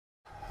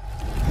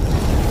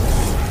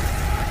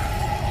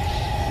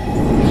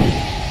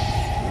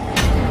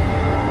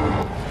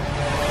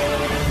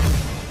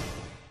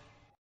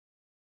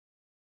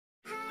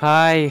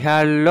Hi,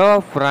 hello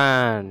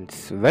friends.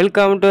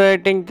 Welcome to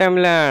Editing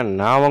Tamizhan.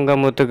 நான் உங்க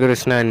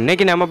முத்துகிருஷ்ணன்.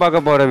 இன்னைக்கு நம்ம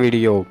பார்க்க போற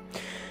வீடியோ.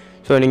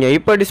 ஸோ நீங்கள்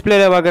இப்போ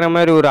டிஸ்பிளேல பார்க்குற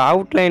மாதிரி ஒரு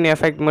அவுட்லைன்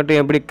எஃபெக்ட் மட்டும்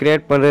எப்படி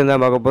கிரியேட் பண்ணுறதுன்னு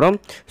தான் பார்க்க போகிறோம்.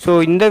 ஸோ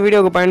இந்த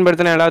வீடியோக்கு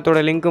பயன்படுத்தின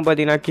எல்லாத்தோட லிங்க்கும்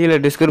பார்த்தீங்கன்னா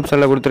கீழே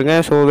டிஸ்கிரிப்ஷனில்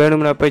கொடுத்துருக்கேன். ஸோ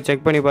வேணும்னா போய்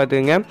செக் பண்ணி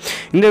பார்த்துங்க.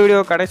 இந்த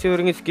வீடியோ கடைசி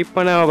வரைக்கும் ஸ்கிப்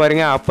பண்ண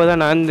பாருங்கள். அப்போ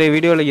தான் நான் இந்த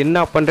வீடியோவில்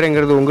என்ன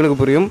பண்ணுறேங்கிறது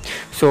உங்களுக்கு புரியும்.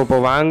 ஸோ இப்போ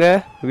வாங்க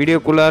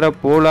வீடியோக்குள்ளார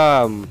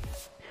போகலாம்.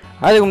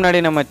 அதுக்கு முன்னாடி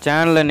நம்ம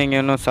சேனலை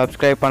நீங்கள் இன்னும்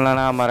சப்ஸ்கிரைப்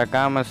பண்ணலன்னா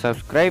மறக்காமல்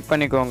சப்ஸ்கிரைப்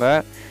பண்ணிக்கோங்க.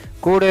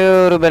 கூட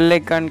ஒரு பெல்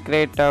ஐக்கான்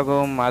கிரியேட்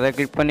ஆகும். அதை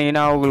கிளிக்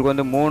பண்ணிங்கன்னா உங்களுக்கு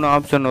வந்து 3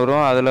 ஆப்ஷன்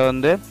வரும். அதில்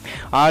வந்து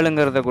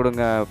ஆளுங்கிறத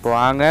கொடுங்க. இப்போ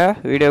வாங்க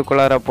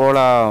வீடியோக்குள்ளார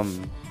போகலாம்.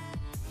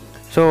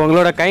 ஸோ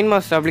உங்களோட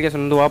கைன்மாஸ்டர்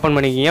அப்ளிகேஷன் வந்து ஓப்பன்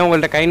பண்ணிக்கிங்க.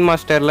 உங்கள்கிட்ட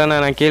கைன்மாஸ்டரில்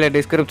நான் கீழே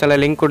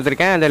டிஸ்கிரிப்ஷனில் லிங்க்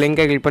கொடுத்துருக்கேன். அந்த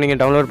லிங்கை கிளிக் பண்ணி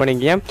டவுன்லோட்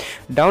பண்ணிக்கிங்க.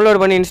 டவுன்லோட்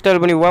பண்ணி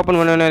இன்ஸ்டால் பண்ணி ஓப்பன்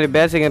பண்ணோன்னே அது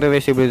பேசிக்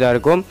இன்டர்ஃபேஸ் இப்படி தான்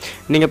இருக்கும்.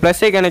 நீங்கள்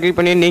ப்ளஸ் ஐக்கானை கிளிக்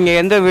பண்ணி நீங்கள்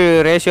எந்த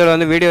ரேஷியோவில்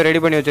வந்து வீடியோ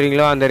ரெடி பண்ணி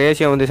வச்சுருக்கீங்களோ அந்த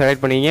ரேஷியோ வந்து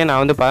செலக்ட் பண்ணிக்கிங்க.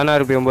 நான் வந்து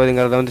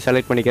 16:9 வந்து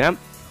செலக்ட் பண்ணிக்கிறேன்.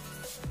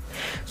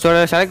 ஸோ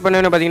அதை செலக்ட்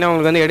பண்ணோன்னு பார்த்தீங்கன்னா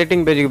உங்களுக்கு வந்து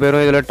எடிட்டிங் பேஜுக்கு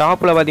போயிடும். இதில்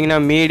டாப்பில் பார்த்தீங்கன்னா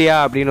மீடியா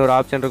அப்படின்னு ஒரு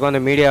ஆப்ஷன் இருக்கும்.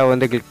 அந்த மீடியாவை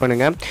வந்து கிளிக்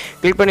பண்ணுங்கள்.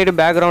 கிளிக் பண்ணிவிட்டு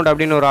பேக்ரவுண்ட்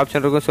அப்படின்னு ஒரு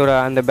ஆப்ஷன் இருக்கும். ஸோ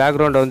அந்த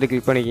பேக்ரவுண்டை வந்து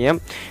கிளிக் பண்ணிக்கிங்க.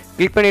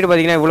 கிளிக் பண்ணிவிட்டு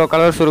பார்த்தீங்கன்னா இவ்வளோ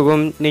கலர்ஸ்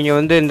இருக்கும். நீங்கள்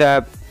வந்து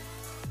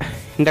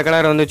இந்த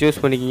கலரை வந்து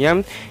சூஸ் பண்ணிக்கிங்க.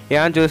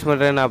 ஏன் சூஸ்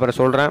பண்ணுறேன்னு நான்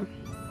அப்புறம் சொல்கிறேன்.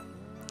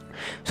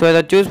 ஸோ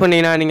இதை சூஸ்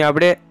பண்ணிங்கன்னா நீங்கள்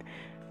அப்படியே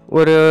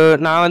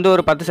நான் வந்து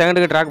ஒரு 10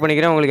 செகண்டுக்கு ட்ராக்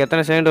பண்ணிக்கிறேன். உங்களுக்கு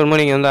எத்தனை செகண்ட் வருமோ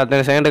நீங்கள் வந்து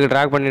அத்தனை செகண்டுக்கு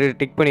ட்ராக் பண்ணிவிட்டு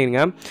டிக்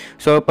பண்ணிடுங்க.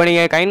 ஸோ இப்போ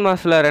நீங்கள்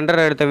கைன்மாஸ்டரில்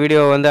ரெண்டரை எடுத்த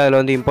வீடியோ வந்து அதில்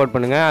வந்து இம்போர்ட்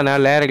பண்ணுங்கள்.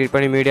 அதனால் லேயரை கிளிக்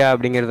பண்ணி மீடியா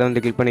அப்படிங்கிறத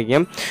வந்து கிளிக்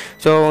பண்ணிக்கிங்க.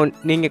 ஸோ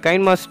நீங்கள்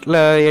கைன்மாஸ்டரில்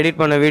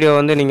எடிட் பண்ண வீடியோ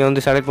வந்து நீங்கள்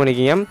வந்து செலக்ட்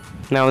பண்ணிக்கிங்க.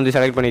 நான் வந்து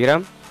செலக்ட்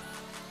பண்ணிக்கிறேன்.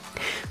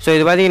 ஸோ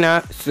இது பார்த்தீங்கன்னா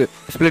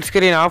ஸ்ப்ளிட்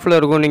ஸ்க்ரீன் ஆஃபில்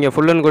இருக்கும். நீங்கள்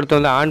ஃபுல்லுன்னு கொடுத்து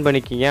வந்து ஆன்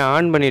பண்ணிக்கிங்க.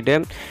 ஆன் பண்ணிவிட்டு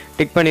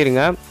டிக்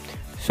பண்ணிடுங்க.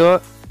 ஸோ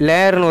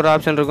லேயர்னு ஒரு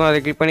ஆப்ஷன் இருக்கும். அதை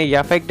கிளிக் பண்ணி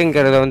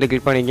எஃபெக்ட்டுங்கிறத வந்து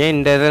கிளிக் பண்ணிங்க.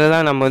 இந்த இதில்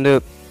தான் நம்ம வந்து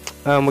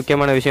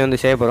முக்கியமான விஷயம் வந்து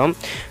செய்ய போகிறோம்.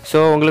 ஸோ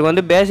உங்களுக்கு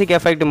வந்து பேசிக்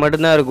எஃபெக்ட்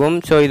மட்டும்தான் இருக்கும்.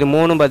 ஸோ இது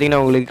 3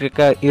 பார்த்தீங்கன்னா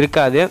உங்களுக்கு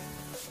இருக்காது.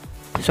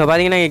 ஸோ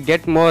பார்த்தீங்கன்னா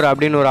கெட் மோர்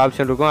அப்படின்னு ஒரு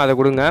ஆப்ஷன் இருக்கும். அதை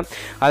கொடுங்க.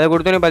 அதை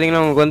கொடுத்தோன்னே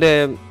பார்த்தீங்கன்னா உங்களுக்கு வந்து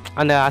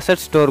அந்த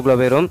அசட் ஸ்டோருக்குள்ளே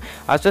போயிடும்.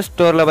 அசட்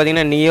ஸ்டோரில்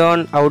பார்த்தீங்கன்னா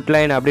நியான்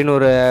அவுட்லைன் அப்படின்னு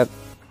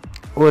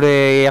ஒரு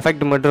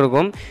எஃபெக்ட் மட்டும்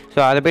இருக்கும். ஸோ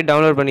அதை போய்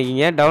டவுன்லோட்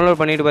பண்ணிக்கிங்க. டவுன்லோட்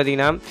பண்ணிவிட்டு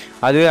பார்த்தீங்கன்னா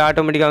அதுவே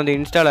ஆட்டோமேட்டிக்காக வந்து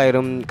இன்ஸ்டால்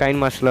ஆகிரும்.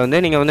 கைன்மாஸ்டரில் வந்து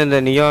நீங்கள் வந்து இந்த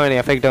நியான்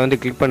எஃபெக்ட்டை வந்து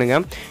கிளிக்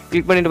பண்ணுங்கள்.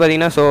 கிளிக் பண்ணிவிட்டு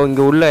பார்த்தீங்கன்னா ஸோ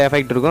இங்கே உள்ள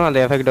எஃபெக்ட் இருக்கும். அந்த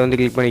எஃபெக்ட்டை வந்து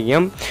கிளிக்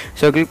பண்ணிக்கிங்க.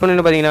 ஸோ கிளிக்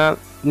பண்ணிவிட்டு பார்த்தீங்கன்னா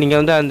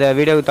நீங்கள் வந்து அந்த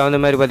வீடியோவுக்கு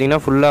தகுந்த மாதிரி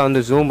பார்த்தீங்கன்னா ஃபுல்லாக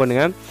வந்து ஜூம்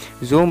பண்ணுங்கள்.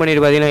 ஜூம்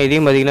பண்ணிவிட்டு பார்த்தீங்கன்னா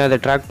இதையும் பார்த்தீங்கன்னா அதை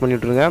ட்ராக்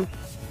பண்ணிவிட்ருங்க.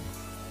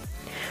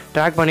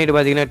 ட்ராக் பண்ணிவிட்டு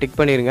பார்த்தீங்கன்னா டிக்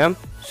பண்ணிடுங்க.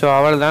 ஸோ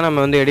அவ்வளோதான், நம்ம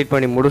வந்து எடிட்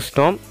பண்ணி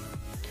முடிச்சிட்டோம்.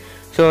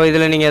 ஸோ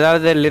இதில் நீங்கள்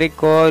ஏதாவது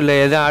லிரிக்கோ இல்லை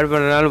எது ஆட்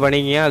பண்ணுறனாலும்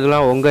பண்ணிக்கிங்க.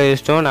 அதெல்லாம் உங்கள்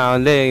இஷ்டம். நான்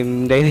வந்து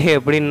இந்த இது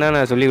எப்படின்னா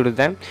நான் சொல்லி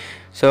கொடுத்தேன்.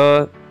 ஸோ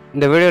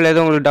இந்த வீடியோவில்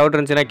எதுவும் உங்களுக்கு டவுட்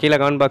இருந்துச்சுன்னா கீழே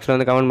கமெண்ட் பாக்ஸில்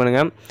வந்து கமெண்ட்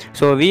பண்ணுங்கள்.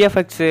 ஸோ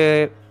விஎஃப்எக்ஸ்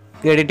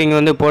எடிட்டிங்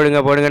வந்து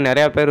போடுங்க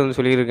நிறையா பேர் வந்து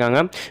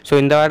சொல்லியிருக்காங்க. ஸோ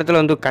இந்த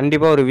வாரத்தில் வந்து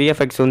கண்டிப்பாக ஒரு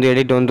விஎஃப்எக்ஸ் வந்து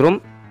எடிட் வந்துடும்.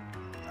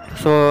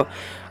 ஸோ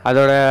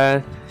அதோட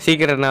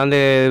சீக்கிரம் நான்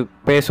வந்து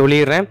போய்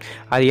சொல்லிடுறேன்.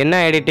 அது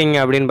என்ன எடிட்டிங்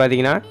அப்படின்னு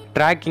பார்த்தீங்கன்னா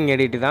ட்ராக்கிங்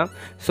எடிட்டு தான்.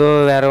 ஸோ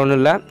வேறு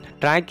ஒன்றும் இல்லை.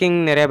 ட்ராக்கிங்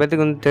நிறையா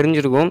பேர்த்துக்கு வந்து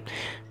தெரிஞ்சிருக்கும்.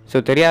 ஸோ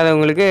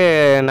தெரியாதவங்களுக்கு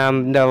நான்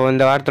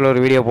இந்த வாரத்தில்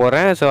ஒரு வீடியோ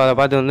போடுறேன். ஸோ அதை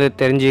பார்த்து வந்து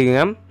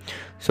தெரிஞ்சுக்குங்க.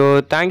 ஸோ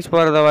தேங்க்ஸ்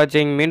ஃபார் த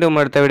வாட்சிங்.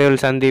 மீண்டும் அடுத்த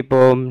வீடியோவில்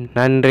சந்திப்போம்.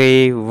 நன்றி,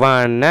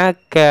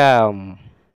 வணக்கம்.